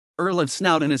Earl of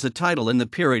Snowdon is a title in the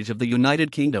Peerage of the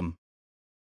United Kingdom.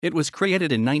 It was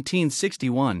created in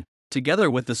 1961, together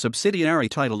with the subsidiary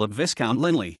title of Viscount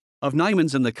Linley, of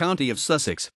Nymans in the County of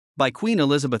Sussex, by Queen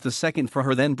Elizabeth II for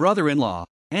her then brother-in-law,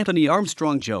 Antony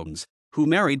Armstrong-Jones, who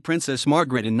married Princess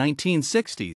Margaret in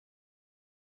 1960.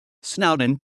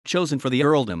 Snowdon, chosen for the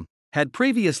earldom, had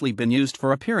previously been used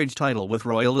for a peerage title with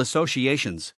royal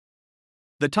associations.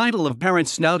 The title of Baron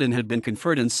Snowdon had been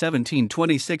conferred in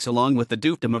 1726 along with the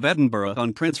dukedom of Edinburgh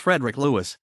on Prince Frederick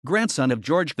Lewis, grandson of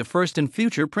George I and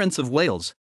future Prince of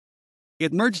Wales.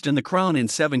 It merged in the crown in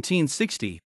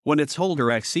 1760, when its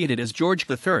holder acceded as George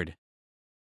III.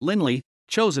 Linley,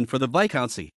 chosen for the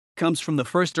viscountcy, comes from the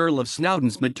first Earl of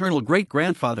Snowdon's maternal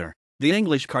great-grandfather, the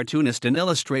English cartoonist and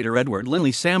illustrator Edward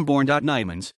Linley Samborn.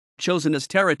 Nymans, chosen as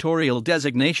territorial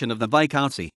designation of the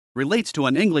viscountcy, relates to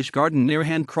an English garden near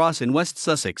Hand Cross in West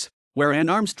Sussex, where Anne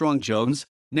Armstrong-Jones,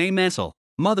 née Mansell,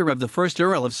 mother of the first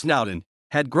Earl of Snowdon,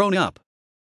 had grown up.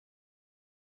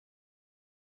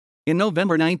 In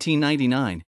November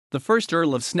 1999, the first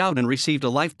Earl of Snowdon received a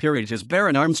life peerage as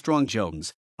Baron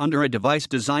Armstrong-Jones, under a device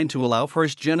designed to allow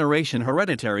first-generation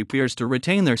hereditary peers to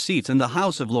retain their seats in the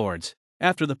House of Lords,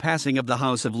 after the passing of the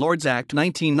House of Lords Act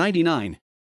 1999.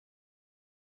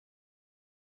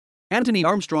 Antony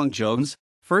Armstrong-Jones,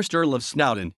 1st Earl of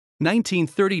Snowdon,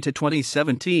 1930 to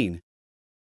 2017.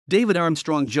 David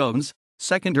Armstrong-Jones,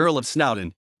 2nd Earl of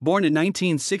Snowdon, born in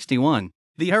 1961,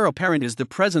 the heir apparent is the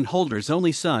present holder's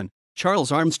only son,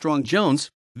 Charles Armstrong-Jones,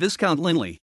 Viscount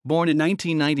Linley, born in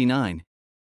 1999.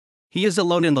 He is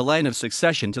alone in the line of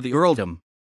succession to the earldom.